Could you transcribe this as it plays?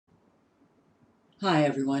Hi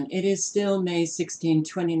everyone, it is still May 16,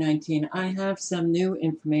 2019. I have some new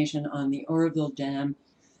information on the Oroville Dam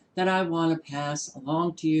that I want to pass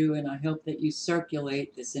along to you, and I hope that you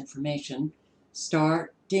circulate this information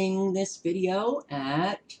starting this video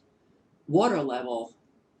at water level.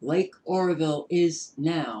 Lake Oroville is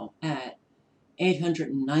now at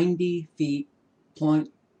 890 feet,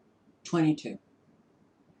 point 22.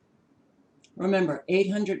 Remember,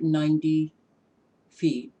 890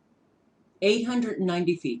 feet.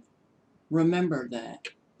 890 feet. Remember that.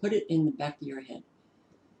 Put it in the back of your head.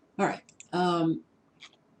 All right.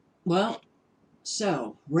 Well,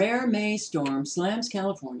 so rare May storm slams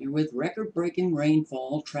California with record-breaking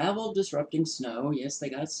rainfall, travel-disrupting snow. Yes, they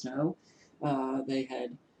got snow. They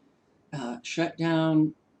had shut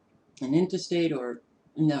down an interstate, or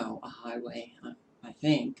no, a highway, I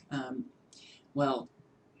think. Well,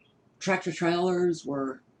 tractor trailers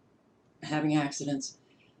were having accidents.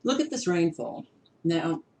 Look at this rainfall.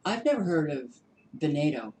 Now, I've never heard of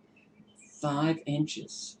Venado. 5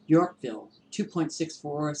 inches. Yorkville,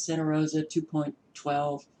 2.64. Santa Rosa,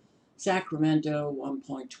 2.12. Sacramento,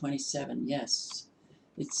 1.27. Yes,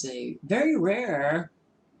 it's a very rare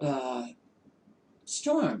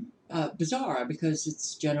storm. Bizarre, because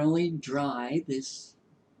it's generally dry this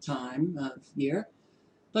time of year.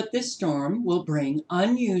 But this storm will bring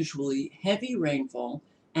unusually heavy rainfall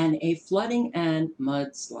and a flooding and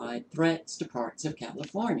mudslide threats to parts of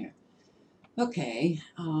California. Okay,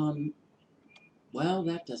 well,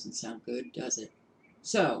 that doesn't sound good, does it?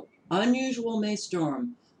 So, unusual May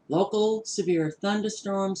storm. Local severe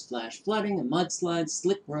thunderstorms, flash flooding and mudslides,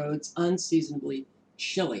 slick roads, unseasonably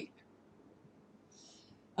chilly.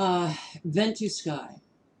 Ventu sky.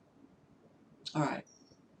 All right.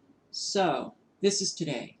 So, this is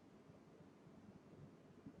today,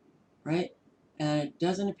 right? And it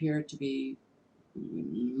doesn't appear to be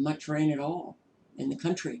much rain at all in the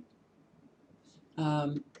country.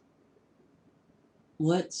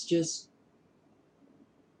 Let's just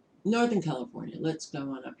Northern California. Let's go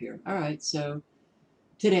on up here. All right, so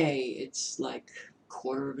today it's like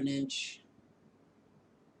 1/4 of an inch,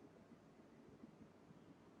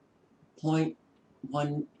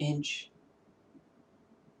 0.1 inch.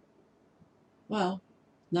 Well,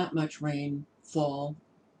 not much rainfall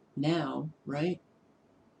now, right?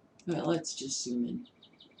 All right, let's just zoom in.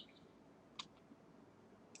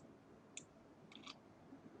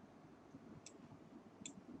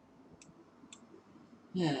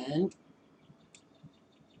 And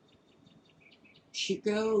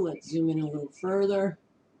Chico, let's zoom in a little further.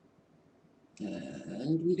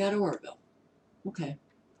 And we got Oroville. Okay.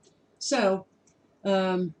 So,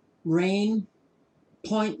 rain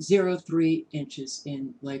 0.03 inches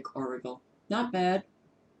in Lake Oroville. Not bad.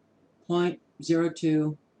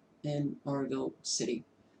 0.02 in Oroville City.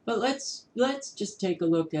 But let's just take a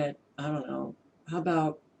look at, I don't know, how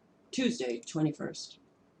about Tuesday, 21st?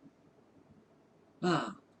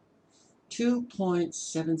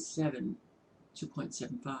 2.77,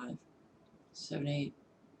 2.75, 78.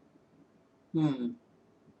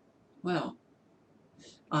 Well,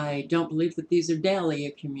 I don't believe that these are daily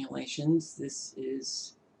accumulations. This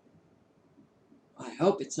is, I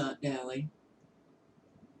hope it's not daily.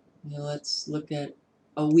 Now let's look at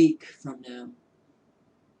a week from now.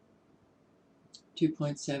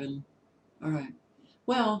 2.7. All right.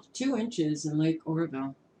 Well, 2 inches in Lake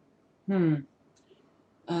Oroville.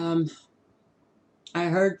 I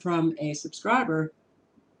heard from a subscriber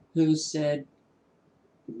who said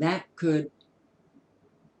that could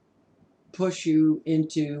push you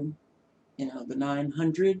into, the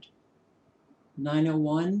 900,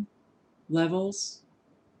 901 levels.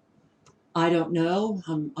 I don't know.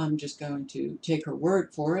 I'm just going to take her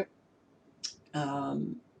word for it.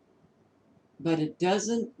 But it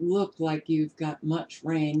doesn't look like you've got much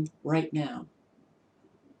rain right now.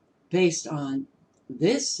 Based on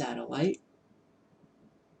this satellite,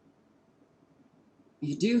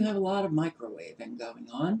 you do have a lot of microwaving going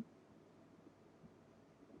on.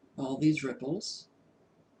 All these ripples.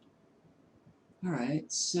 All right,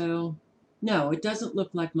 so no, it doesn't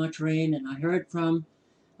look like much rain, and I heard from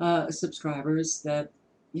subscribers that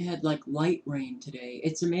you had like light rain today.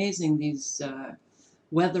 It's amazing, these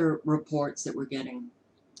weather reports that we're getting.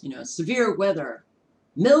 Severe weather,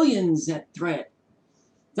 millions at threat,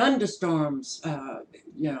 thunderstorms, my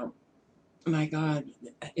God,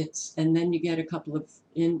 and then you get a couple of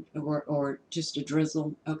or just a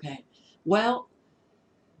drizzle. Okay, well,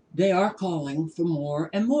 they are calling for more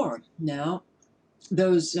and more. Now,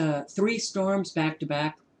 those 3 storms back to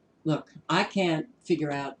back, look, I can't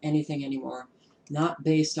figure out anything anymore, not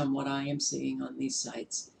based on what I am seeing on these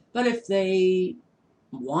sites. But if they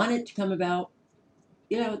want it to come about,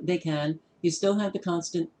 they can. You still have the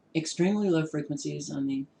constant, extremely low frequencies on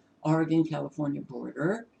the Oregon-California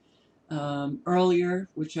border. Earlier,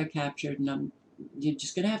 which I captured, and you're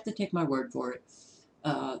just going to have to take my word for it,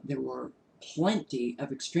 there were plenty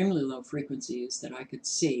of extremely low frequencies that I could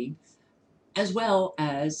see, as well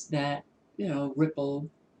as that, ripple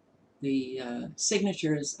the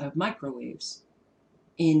signatures of microwaves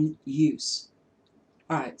in use.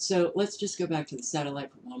 All right, so let's just go back to the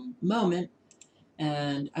satellite for one moment,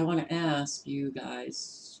 and I want to ask you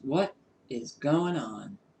guys, what is going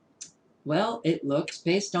on? Well, it looks,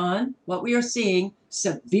 based on what we are seeing,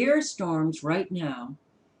 severe storms right now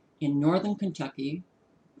in northern Kentucky,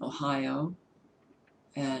 Ohio,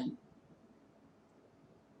 and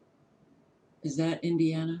is that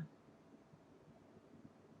Indiana?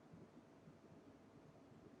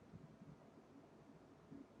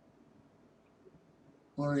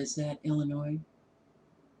 Or is that Illinois?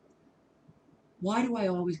 Why do I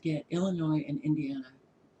always get Illinois and Indiana?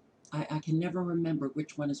 I can never remember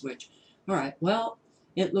which one is which. All right, well,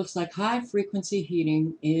 it looks like high frequency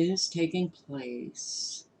heating is taking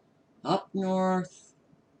place up north.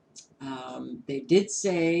 They did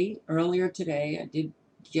say earlier today, I did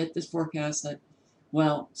get this forecast that,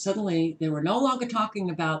 well, suddenly they were no longer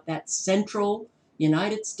talking about that central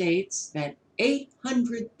United States, that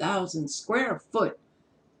 800,000 square foot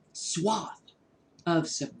swath of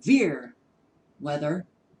severe weather,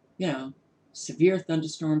 severe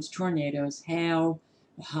thunderstorms, tornadoes, hail,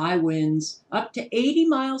 high winds, up to 80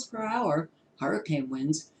 miles per hour, hurricane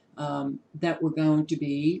winds, that were going to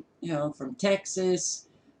be, from Texas,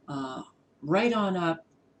 right on up,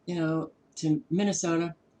 to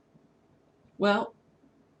Minnesota. Well,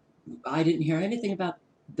 I didn't hear anything about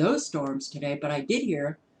those storms today, but I did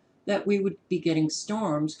hear that we would be getting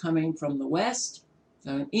storms coming from the west,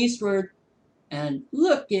 going eastward, and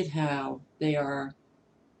look at how they are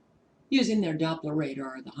using their Doppler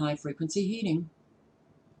radar, the high frequency heating.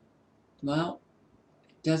 Well,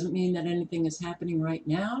 it doesn't mean that anything is happening right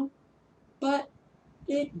now, but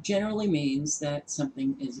it generally means that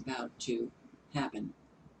something is about to happen.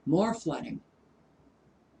 More flooding.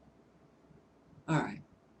 All right.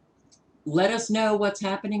 Let us know what's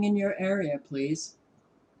happening in your area, please.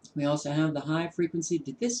 We also have the high frequency.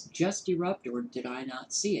 Did this just erupt, or did I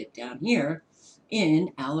not see it down here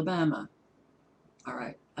in Alabama? All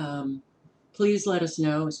right. Please let us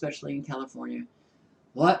know, especially in California,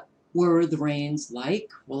 what were the rains like?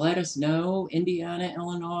 Well, let us know. Indiana,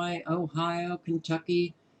 Illinois, Ohio,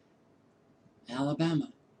 Kentucky,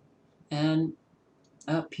 Alabama. And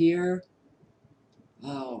up here,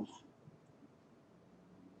 oh,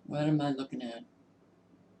 what am I looking at?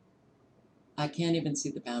 I can't even see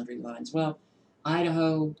the boundary lines. Well,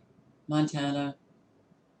 Idaho, Montana,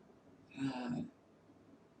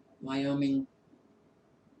 Wyoming,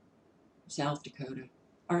 South Dakota.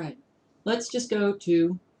 All right, let's just go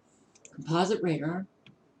to composite radar.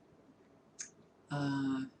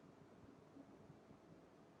 All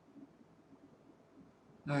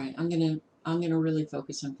right, I'm gonna really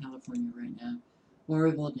focus on California right now.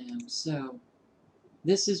 Oroville Dam. So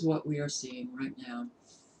this is what we are seeing right now.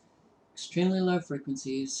 Extremely low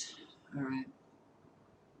frequencies. All right.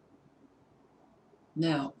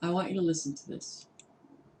 Now, I want you to listen to this.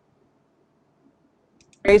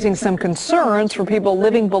 Raising some concerns for people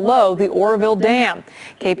living below the Oroville Dam.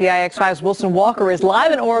 KPIX5's Wilson Walker is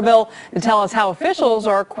live in Oroville to tell us how officials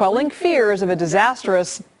are quelling fears of a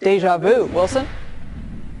disastrous deja vu. Wilson?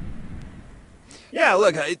 Yeah,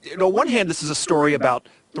 look, on one hand, this is a story about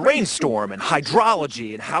the rainstorm and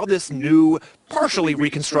hydrology and how this new, partially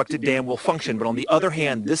reconstructed dam will function. But on the other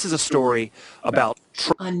hand, this is a story about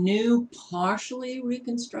a new, partially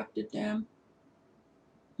reconstructed dam?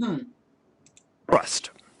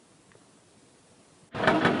 trust.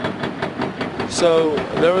 So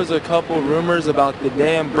there was a couple rumors about the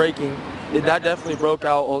dam breaking. That definitely broke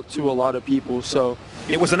out to a lot of people. So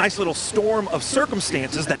it was a nice little storm of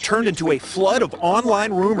circumstances that turned into a flood of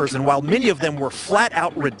online rumors, and while many of them were flat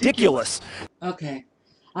out ridiculous. Okay.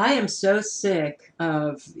 I am so sick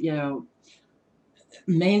of,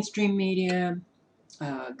 mainstream media,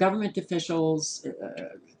 government officials,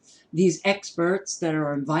 these experts that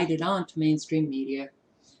are invited on to mainstream media.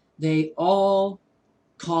 They all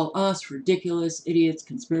call us ridiculous, idiots,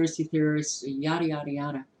 conspiracy theorists, yada, yada,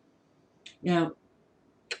 yada.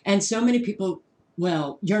 And so many people,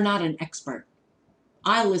 well, you're not an expert.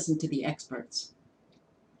 I listen to the experts.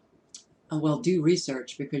 Well, do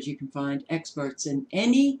research, because you can find experts in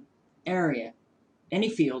any area, any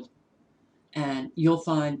field, and you'll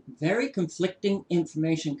find very conflicting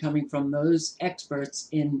information coming from those experts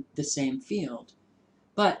in the same field.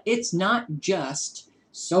 But it's not just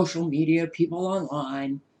social media, people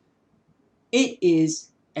online. It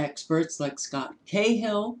is experts like Scott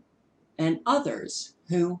Cahill and others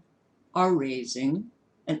who are raising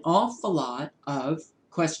an awful lot of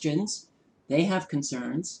questions. They have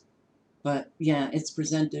concerns, but yeah, it's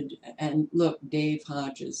presented. And look, Dave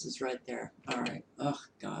Hodges is right there. All right. Oh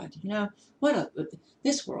God,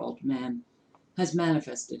 this world, man, has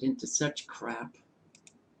manifested into such crap.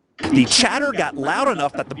 The chatter got loud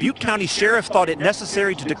enough that the Butte County Sheriff thought it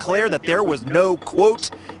necessary to declare that there was no,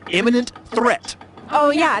 quote, imminent threat. Oh,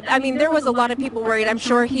 yeah. I mean, there was a lot of people worried. I'm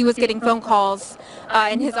sure he was getting phone calls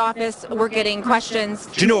in his office. We're getting questions.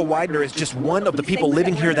 Genoa Widener is just one of the people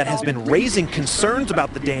living here that has been raising concerns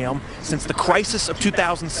about the dam since the crisis of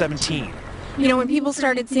 2017. You know, when people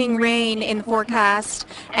started seeing rain in the forecast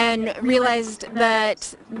and realized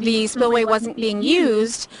that the spillway wasn't being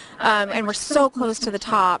used, and we're so close to the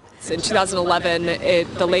top. In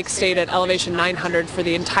 2011, the lake stayed at elevation 900 for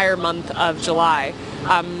the entire month of July.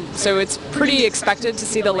 So it's pretty expected to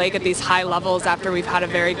see the lake at these high levels after we've had a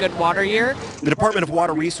very good water year. The Department of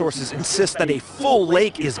Water Resources insists that a full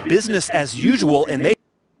lake is business as usual, and they...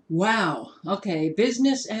 Wow. Okay,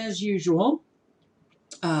 business as usual.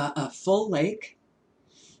 A full lake,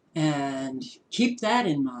 and keep that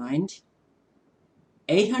in mind.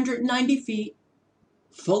 890 feet,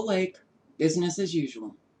 full lake, business as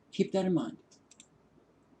usual. Keep that in mind.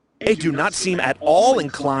 They do not seem at all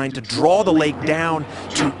inclined to draw the lake down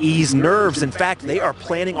to ease nerves. In fact, they are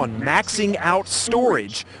planning on maxing out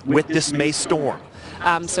storage with this May storm.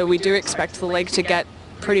 So we do expect the lake to get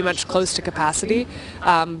pretty much close to capacity,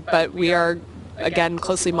 but we are again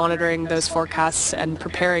closely monitoring those forecasts and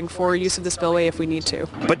preparing for use of the spillway if we need to.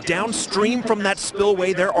 But downstream from that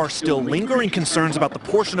spillway, there are still lingering concerns about the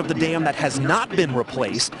portion of the dam that has not been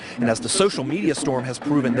replaced. And as the social media storm has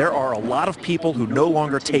proven, there are a lot of people who no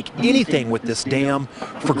longer take anything with this dam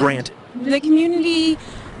for granted. The community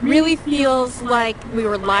really feels like we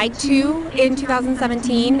were lied to in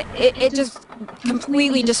 2017. It just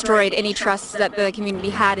completely destroyed any trust that the community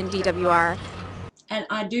had in DWR. And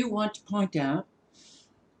I do want to point out,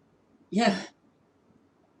 yeah,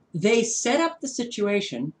 they set up the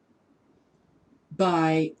situation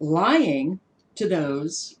by lying to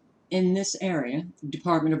those in this area,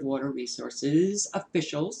 Department of Water Resources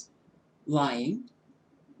officials lying.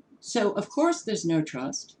 So, of course, there's no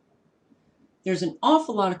trust. There's an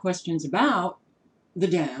awful lot of questions about the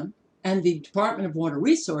dam, and the Department of Water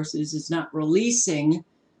Resources is not releasing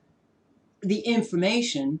the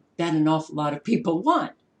information that an awful lot of people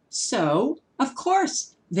want. So, of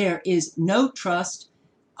course, there is no trust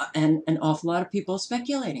and an awful lot of people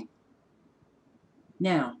speculating.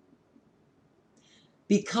 Now,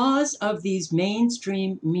 because of these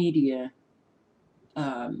mainstream media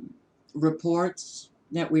reports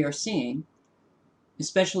that we are seeing,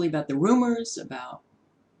 especially about the rumors about,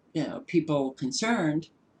 people concerned,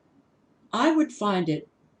 I would find it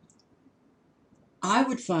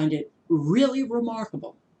really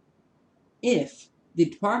remarkable if the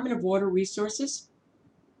Department of Water Resources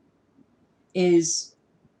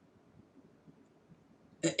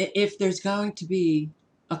if there's going to be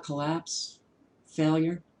a collapse,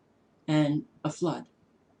 failure, and a flood.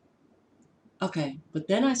 Okay, but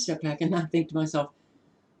then I step back and I think to myself,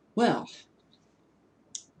 well,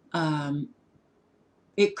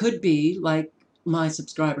 it could be like my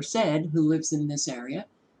subscriber said, who lives in this area,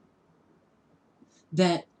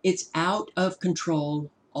 that it's out of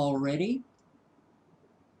control already.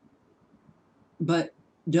 But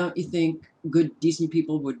don't you think good, decent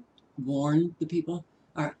people would warn the people?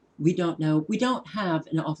 All right, we don't know. We don't have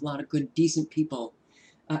an awful lot of good, decent people,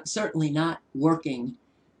 certainly not working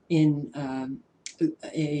in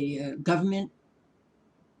a government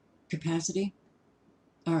capacity.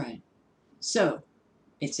 All right, so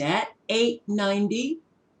it's at 890,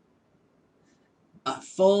 a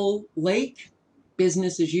full lake.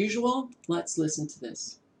 Business as usual. Let's listen to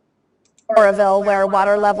this. Oroville, where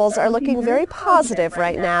water levels are looking very positive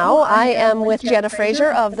right now. I am with Jana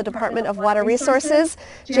Frazier of the Department of Water Resources.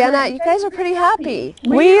 Jana, you guys are pretty happy.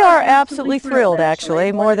 We are absolutely thrilled,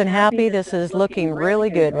 actually. More than happy. This is looking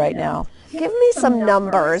really good right now. Give me some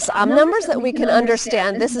numbers, numbers that we can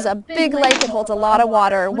understand. This is a big lake. It holds a lot of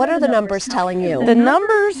water. What are the numbers telling you? The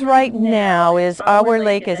numbers right now is our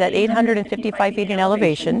lake is at 855 feet in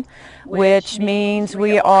elevation, which means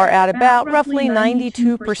we are at about roughly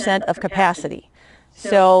 92% of capacity.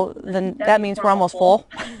 So then that means we're almost full.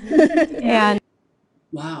 And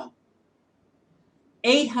wow,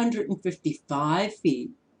 855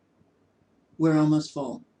 feet, we're almost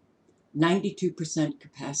full. 92%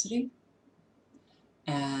 capacity.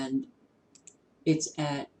 And it's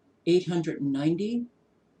at 890.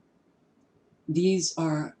 these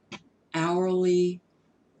are hourly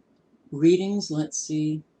readings. Let's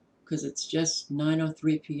see, because it's just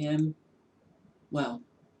 9:03 p.m. Well,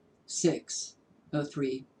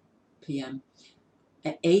 6:03 p.m.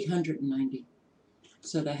 at 890.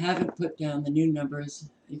 So they haven't put down the new numbers.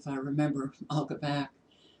 If I remember, I'll go back.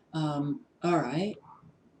 All right,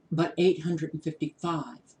 but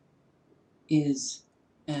 855 is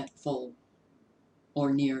at full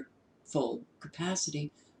or near full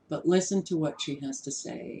capacity. But listen to what she has to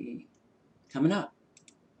say coming up.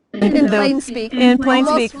 In plain speak,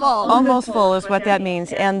 Almost full is what that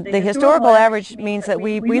means. And the historical average means that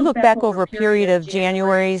we look back over a period of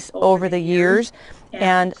Januaries over the years.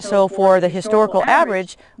 And so for the historical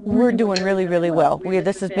average, we're doing really, really well.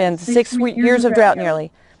 This has been 6 years of drought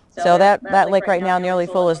nearly. So that lake right now, nearly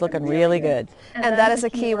full, is looking really good. And that is a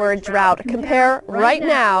key word, drought. Compare right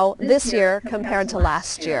now, this year, compared to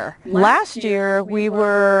last year. Last year, we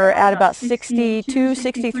were at about 62,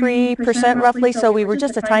 63% roughly, so we were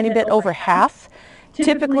just a tiny bit over half.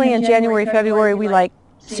 Typically in January, February, we like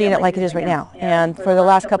seeing it like it is right now. And for the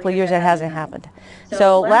last couple of years, that hasn't happened.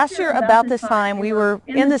 So last year, about this time, we were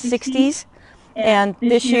in the 60s, and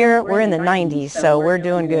this year, we're in the 90s, so we're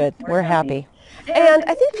doing good. We're happy. And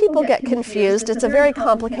I think people get confused. It's a very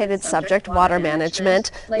complicated subject, water management.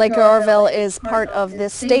 Lake Oroville is part of the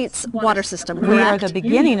state's water system, correct? We are the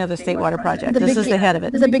beginning of the state water project. This is the head of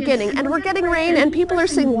it. The beginning. And we're getting rain, and people are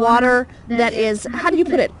seeing water that is, how do you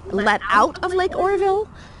put it, let out of Lake Oroville?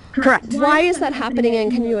 Correct. Why is that happening,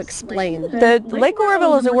 and can you explain? The Lake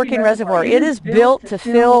Oroville is a working reservoir. It is built to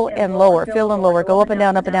fill and lower, go up and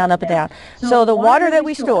down, up and down, up and down. So the water that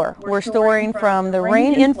we store, we're storing from the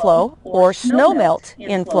rain inflow or snow melt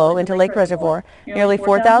inflow into Lake Reservoir, nearly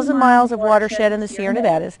 4,000 miles of watershed in the Sierra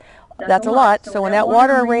Nevadas. That's a lot. So when that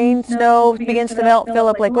water, rain, snow begins to melt, fill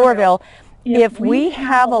up Lake Oroville, if we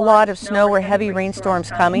have a lot of snow or heavy rainstorms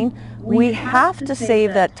coming, we have to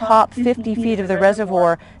save that top 50 feet of the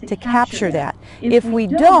reservoir to capture that. If we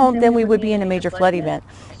don't, then we would be in a major flood event.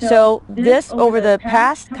 So this, over the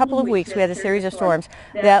past couple of weeks, we had a series of storms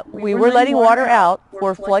that we were letting water out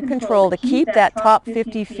for flood control to keep that top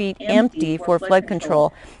 50 feet empty for flood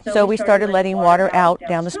control. So we started letting water out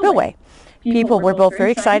down the spillway. People were both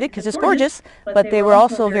very excited because it's gorgeous, but they were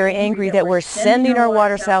also very angry that we're sending our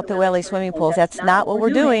water south to LA swimming pools. That's not what we're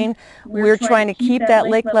doing. We're trying to keep that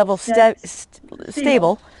lake level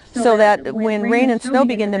stable so that when rain and snow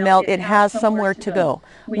begin to melt, it has somewhere to go.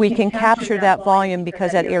 We can capture that volume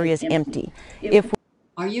because that area is empty.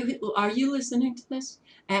 Are you listening to this?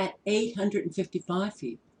 At 855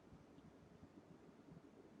 feet.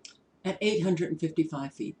 At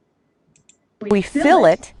 855 feet. We fill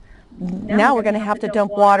it. Now we're going to have to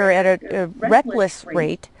dump water at a reckless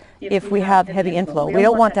rate if we have heavy inflow. We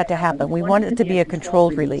don't want that to happen. We want it to be a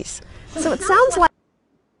controlled release. So it sounds like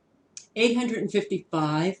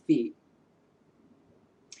 855 feet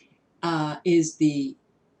is the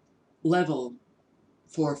level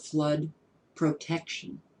for flood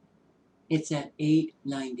protection. It's at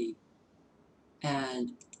 890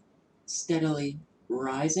 and steadily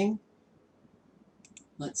rising.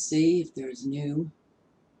 Let's see if there's new.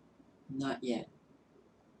 Not yet.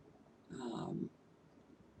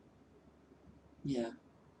 Yeah.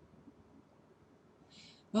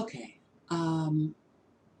 Okay.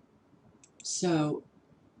 So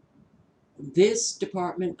this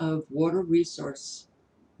Department of Water Resource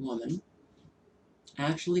woman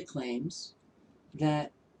actually claims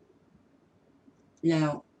that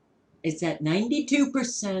now it's at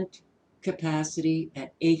 92% capacity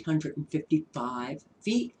at 855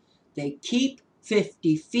 feet. They keep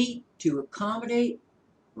 50 feet to accommodate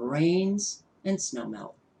rains and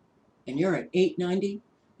snowmelt. And you're at 890,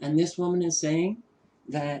 and this woman is saying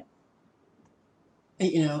that,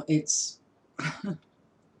 it's...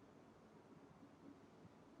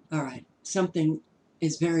 All right, something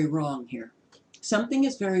is very wrong here. Something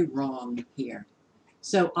is very wrong here.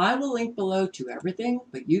 So I will link below to everything,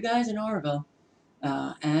 but you guys in Oroville,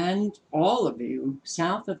 and all of you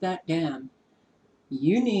south of that dam,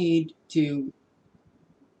 you need to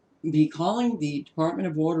be calling the Department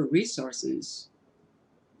of Water Resources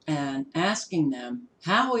and asking them,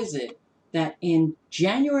 how is it that in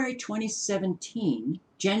January 2017,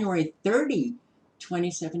 January 30,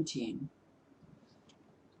 2017,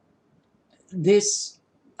 this,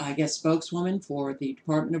 I guess, spokeswoman for the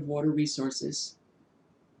Department of Water Resources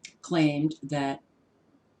claimed that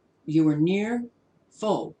you were near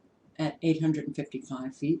full at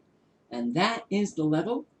 855 feet, and that is the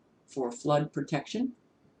level for flood protection.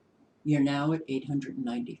 You're now at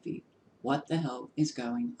 890 feet. What the hell is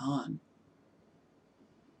going on?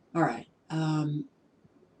 All right.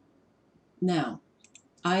 Now,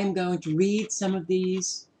 I am going to read some of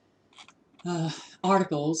these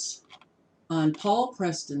articles on Paul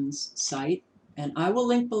Preston's site, and I will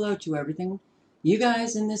link below to everything. You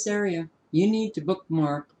guys in this area, you need to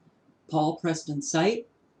bookmark Paul Preston's site.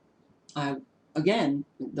 Again,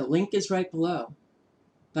 the link is right below.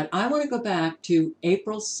 But I want to go back to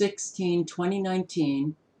April 16,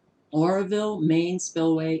 2019, Oroville main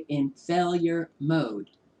spillway in failure mode.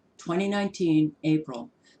 2019, April.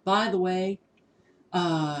 By the way,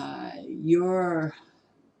 your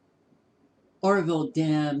Oroville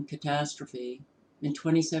Dam catastrophe in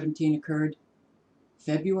 2017 occurred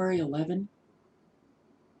February 11.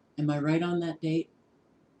 Am I right on that date?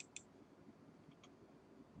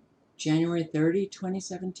 January 30,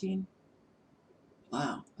 2017?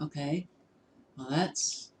 Wow, okay. Well,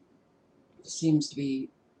 that's seems to be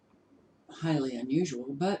highly unusual,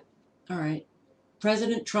 but all right.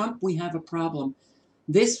 President Trump, we have a problem.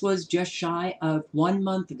 This was just shy of 1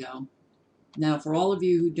 month ago. Now, for all of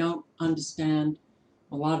you who don't understand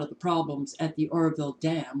a lot of the problems at the Oroville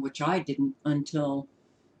Dam, which I didn't until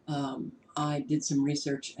I did some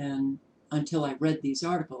research and until I read these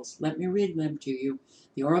articles, let me read them to you.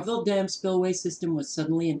 The Oroville Dam spillway system was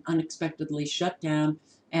suddenly and unexpectedly shut down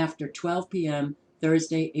after 12 p.m.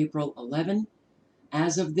 Thursday, April 11.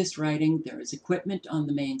 As of this writing, there is equipment on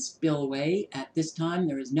the main spillway. At this time,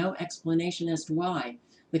 there is no explanation as to why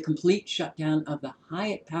the complete shutdown of the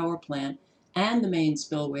Hyatt power plant and the main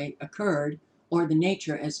spillway occurred, or the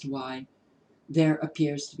nature as to why there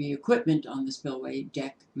appears to be equipment on the spillway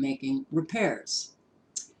deck making repairs.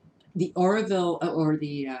 The Oroville, or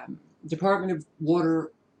the Department of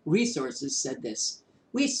Water Resources said this: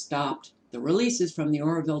 "We stopped the releases from the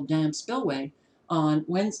Oroville Dam spillway on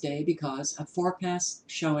Wednesday because of forecasts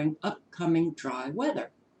showing upcoming dry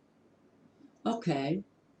weather." Okay,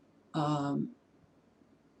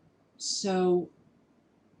 so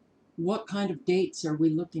what kind of dates are we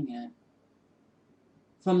looking at?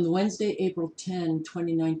 From the Wednesday, April 10,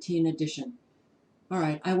 2019 edition. All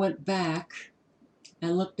right, I went back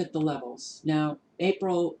and looked at the levels. Now,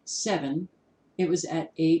 April 7, it was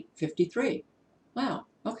at 8:53. Wow,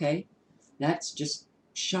 okay. That's just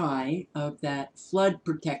shy of that flood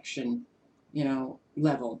protection,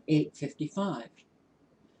 level, 8:55.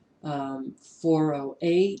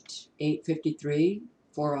 4:08, 8:53,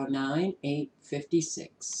 4:09,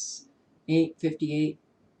 8:56, 8:58,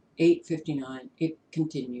 8:59. It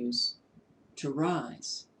continues to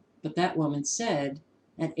rise. But that woman said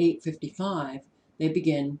at 8:55 they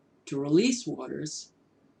begin to release waters,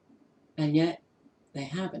 and yet they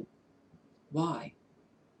haven't. Why?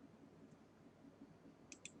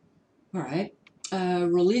 All right.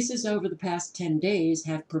 Releases over the past 10 days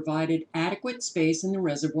have provided adequate space in the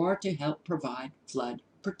reservoir to help provide flood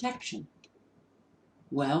protection.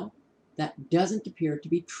 Well, that doesn't appear to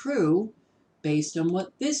be true based on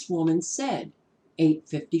what this woman said,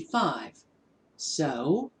 8:55.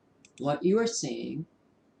 So, what you are seeing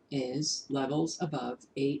is levels above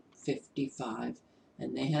 8:55,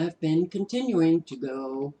 and they have been continuing to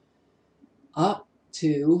go up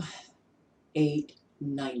to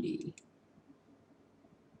 890.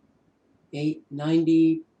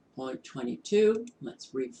 890.22.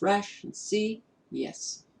 Let's refresh and see.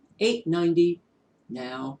 Yes, 890,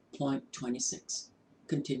 now 0.26.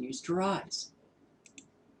 Continues to rise.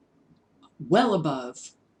 Well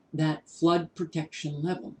above that flood protection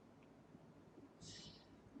level.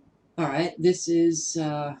 All right, this is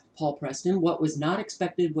Paul Preston. What was not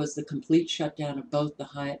expected was the complete shutdown of both the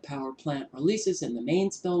Hyatt power plant releases and the main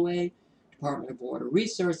spillway. Department of Water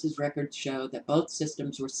Resources records show that both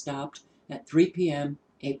systems were stopped at 3 p.m.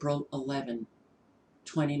 April 11,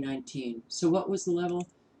 2019. So what was the level?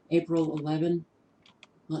 April 11?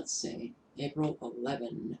 Let's see. April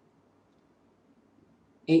 11.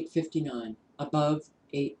 8:59. Above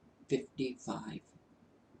 8:55.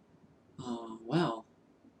 Well.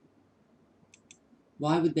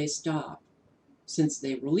 Why would they stop? Since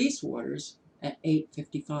they release waters at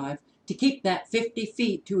 8:55 to keep that 50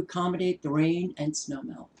 feet to accommodate the rain and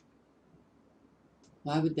snowmelt.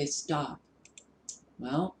 Why would they stop?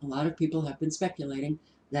 Well, a lot of people have been speculating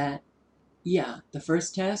that, yeah, the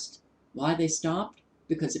first test, why they stopped?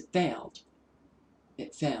 Because it failed.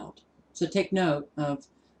 It failed. So take note of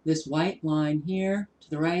this white line here to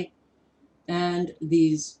the right and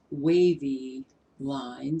these wavy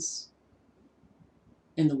lines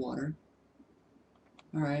in the water.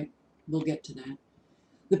 All right, we'll get to that.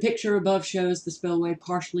 The picture above shows the spillway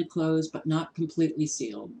partially closed but not completely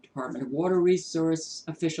sealed. Department of Water Resource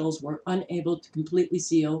officials were unable to completely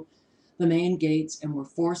seal the main gates and were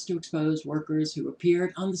forced to expose workers who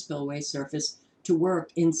appeared on the spillway surface to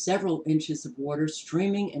work in several inches of water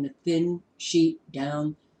streaming in a thin sheet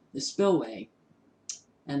down the spillway.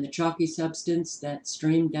 And the chalky substance that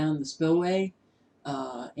streamed down the spillway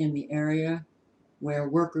in the area where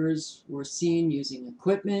workers were seen using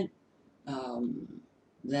equipment,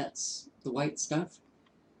 that's the white stuff.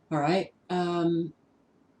 All right.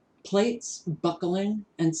 Plates buckling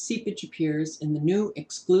and seepage appears in the new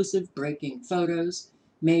exclusive breaking photos.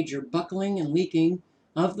 Major buckling and leaking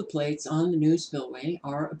of the plates on the new spillway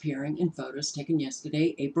are appearing in photos taken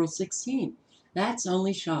yesterday, April 16. That's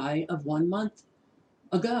only shy of 1 month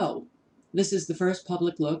ago. This is the first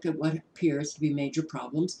public look at what appears to be major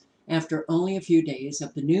problems after only a few days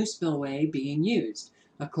of the new spillway being used.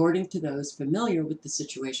 According to those familiar with the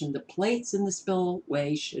situation, the plates in the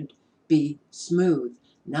spillway should be smooth,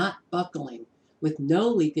 not buckling, with no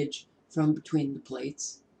leakage from between the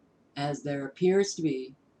plates, as there appears to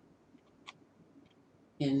be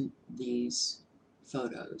in these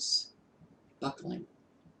photos. Buckling.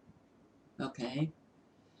 Okay.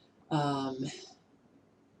 All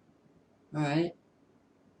right.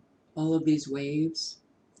 All of these waves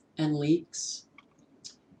and leaks.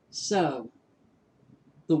 So,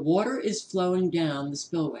 the water is flowing down the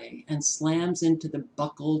spillway and slams into the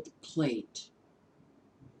buckled plate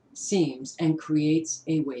seams and creates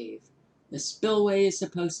a wave. The spillway is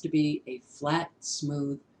supposed to be a flat,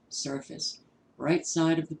 smooth surface. Right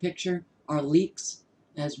side of the picture are leaks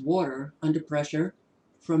as water under pressure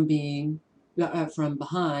from behind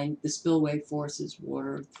the spillway forces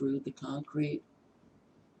water through the concrete.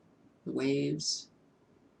 The waves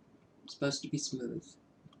are supposed to be smooth.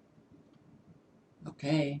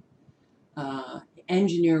 Okay.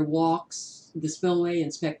 Engineer walks the spillway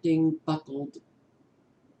inspecting buckled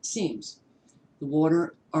seams. The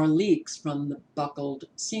water are leaks from the buckled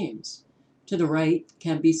seams. To the right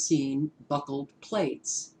can be seen buckled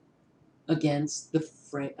plates against the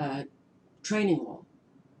training wall.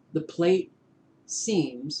 The plate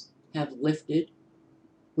seams have lifted,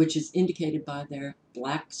 which is indicated by their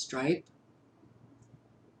black stripe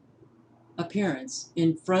appearance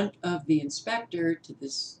in front of the inspector to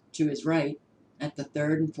his right at the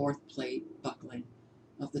third and fourth plate buckling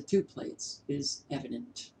of the two plates is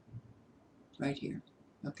evident right here.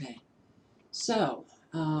 Okay, so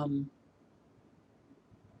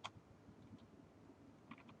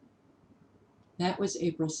that was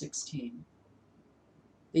April 16.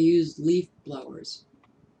 They used leaf blowers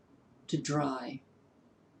to dry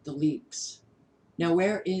the leaks. Now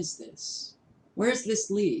where is this? Where's this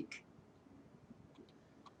leak?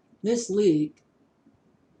 This leak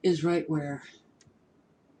is right where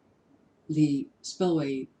the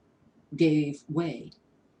spillway gave way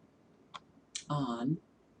on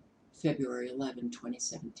February 11,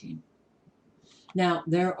 2017. Now,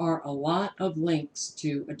 there are a lot of links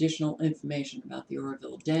to additional information about the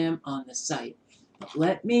Oroville Dam on the site, but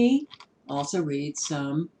let me also read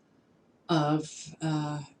some of,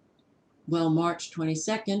 March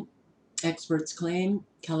 22nd, experts claim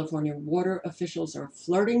California water officials are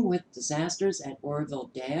flirting with disasters at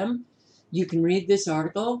Oroville Dam. You can read this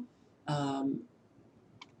article.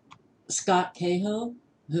 Scott Cahill,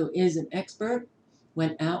 who is an expert,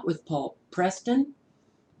 went out with Paul Preston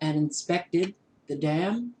and inspected the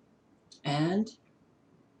dam, and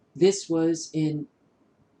this was in,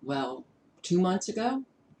 2 months ago?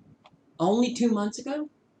 Only 2 months ago?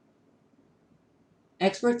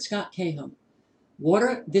 Expert Scott Cahill.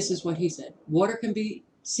 Water, this is what he said, water can be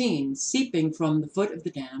seen seeping from the foot of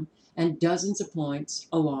the dam and dozens of points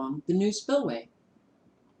along the new spillway.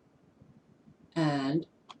 And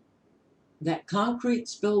that concrete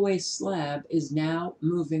spillway slab is now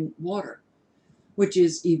moving water, which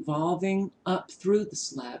is evolving up through the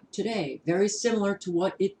slab today, very similar to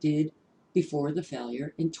what it did before the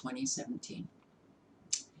failure in 2017.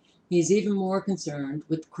 He's even more concerned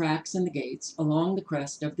with cracks in the gates along the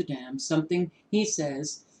crest of the dam, something he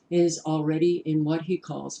says is already in what he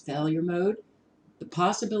calls failure mode. The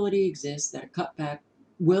possibility exists that a cutback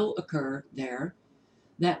will occur there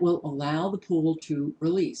that will allow the pool to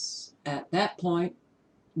release. At that point,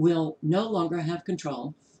 we'll no longer have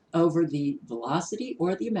control over the velocity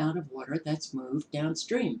or the amount of water that's moved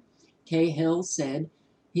downstream. Cahill said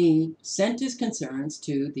he sent his concerns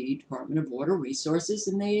to the Department of Water Resources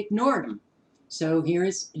and they ignored him. So here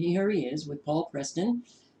he is with Paul Preston,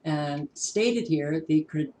 and stated here the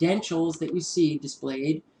credentials that you see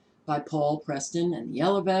displayed by Paul Preston and the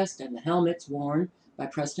yellow vest and the helmets worn by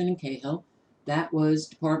Preston and Cahill. That was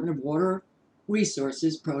Department of Water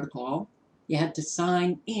Resources protocol. You had to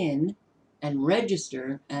sign in and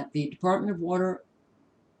register at the Department of Water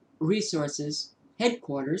Resources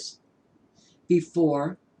headquarters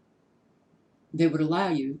before they would allow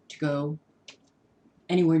you to go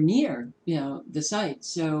anywhere near, the site.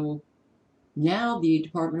 So now the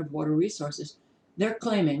Department of Water Resources, they're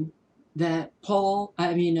claiming that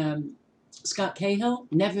Scott Cahill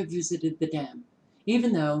never visited the dam,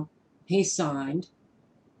 even though he signed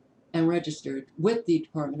and registered with the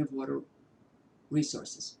Department of Water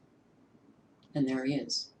Resources. And there he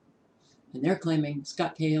is. And they're claiming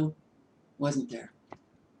Scott Cahill wasn't there.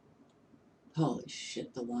 Holy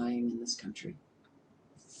shit, the lying in this country.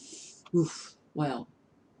 Oof. Well,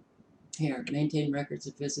 here, maintain records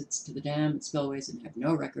of visits to the dam and spillways and have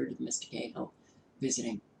no record of Mr. Cahill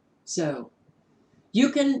visiting. So,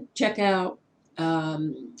 you can check out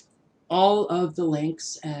all of the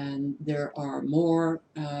links, and there are more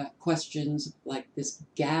questions, like this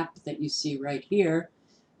gap that you see right here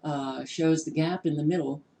shows the gap in the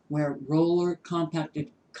middle where roller compacted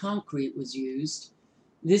concrete was used.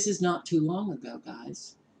 This is not too long ago,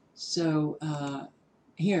 guys. So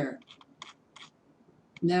here,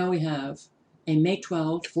 now we have a May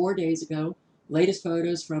 12, 4 days ago. Latest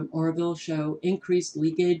photos from Oroville show increased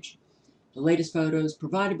leakage. The latest photos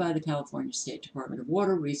provided by the California State Department of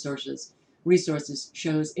Water Resources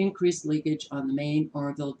shows increased leakage on the main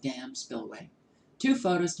Oroville Dam spillway. 2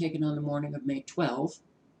 photos taken on the morning of May 12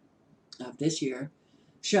 of this year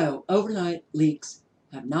show overnight leaks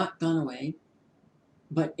have not gone away,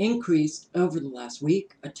 but increased over the last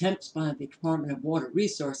week. Attempts by the Department of Water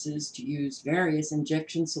Resources to use various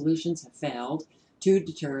injection solutions have failed to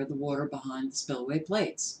deter the water behind the spillway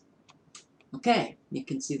plates. Okay, you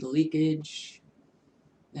can see the leakage,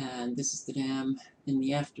 and this is the dam in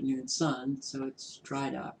the afternoon sun, so it's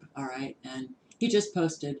dried up, all right? And he just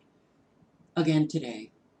posted again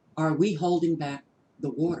today, are we holding back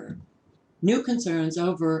the water? New concerns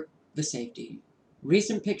over the safety.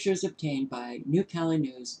 Recent pictures obtained by New Cali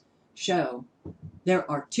News show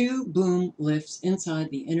there are 2 boom lifts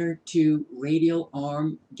inside the inner 2 radial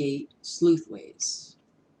arm gate sleuthways.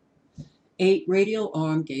 8 radial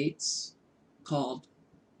arm gates, called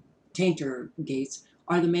tainter gates,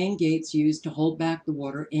 are the main gates used to hold back the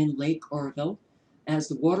water in Lake Oroville as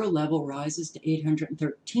the water level rises to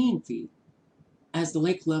 813 feet. As the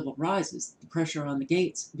lake level rises, the pressure on the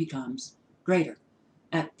gates becomes greater.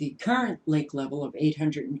 At the current lake level of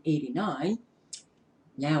 889,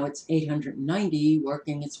 now it's 890,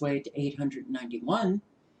 working its way to 891,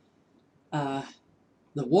 the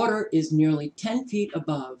water is nearly 10 feet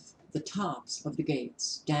above the tops of the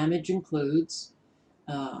gates. Damage includes,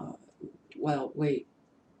 well, wait,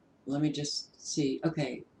 let me just see.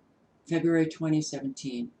 Okay, February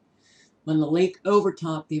 2017. When the lake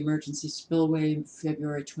overtopped the emergency spillway in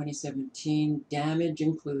February 2017, damage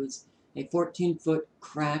includes a 14-foot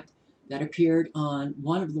crack that appeared on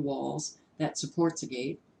one of the walls that supports a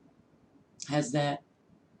gate. Has that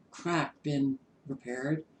crack been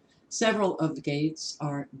repaired? Several of the gates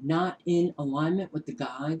are not in alignment with the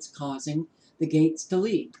guides, causing the gates to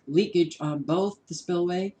leak. Leakage on both the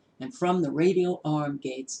spillway and from the radial arm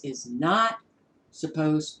gates is not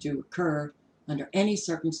supposed to occur under any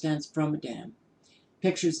circumstance from a dam.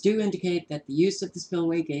 Pictures do indicate that the use of the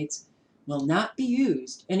spillway gates will not be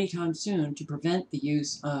used anytime soon to prevent the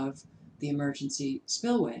use of the emergency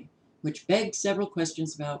spillway, which begs several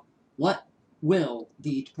questions about what will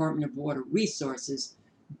the Department of Water Resources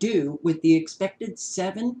do with the expected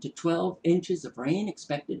 7 to 12 inches of rain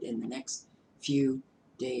expected in the next few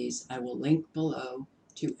days. I will link below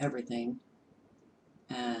to everything,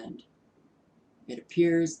 and it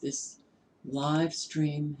appears this live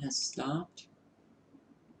stream has stopped.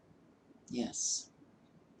 Yes.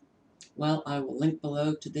 Well, I will link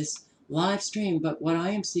below to this live stream, but what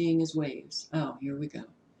I am seeing is waves. Oh, here we go.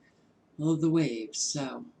 All of the waves.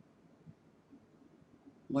 So,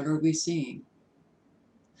 what are we seeing?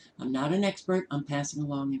 I'm not an expert. I'm passing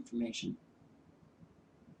along information.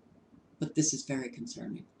 But this is very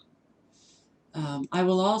concerning. I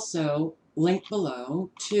will also link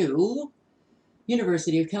below to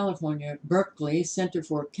University of California, Berkeley Center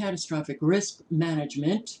for Catastrophic Risk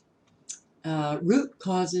Management, root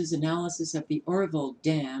causes analysis of the Oroville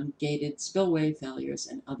Dam gated spillway failures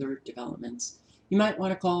and other developments. You might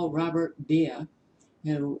want to call Robert Bea,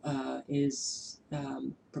 who is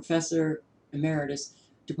Professor Emeritus,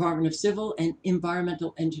 Department of Civil and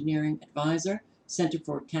Environmental Engineering Advisor, Center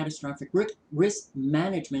for Catastrophic Risk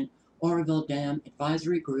Management, Oroville Dam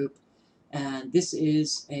Advisory Group. And this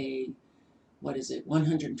is a,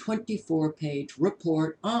 124-page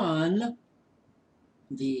report on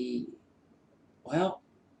the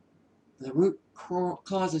root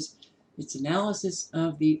causes. It's analysis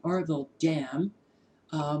of the Oroville Dam.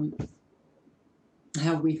 Have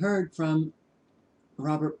we heard from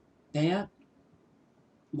Robert Bea?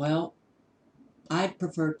 Well, I'd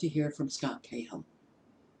prefer to hear from Scott Cahill.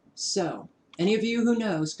 So, any of you who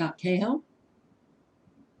know Scott Cahill,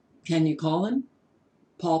 can you call him?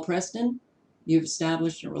 Paul Preston, you've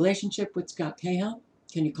established a relationship with Scott Cahill.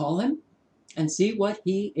 Can you call him and see what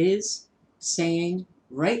he is saying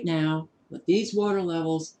right now with these water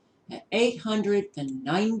levels at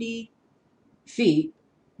 890 feet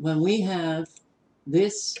when we have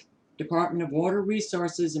this Department of Water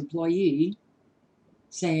Resources employee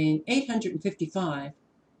saying 855,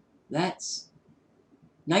 that's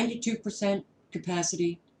 92%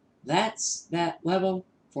 capacity. That's that level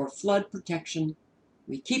for flood protection.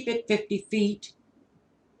 We keep it 50 feet.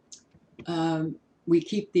 We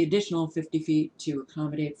keep the additional 50 feet to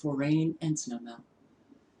accommodate for rain and snowmelt.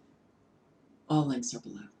 All links are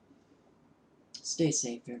below. Stay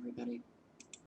safe, everybody.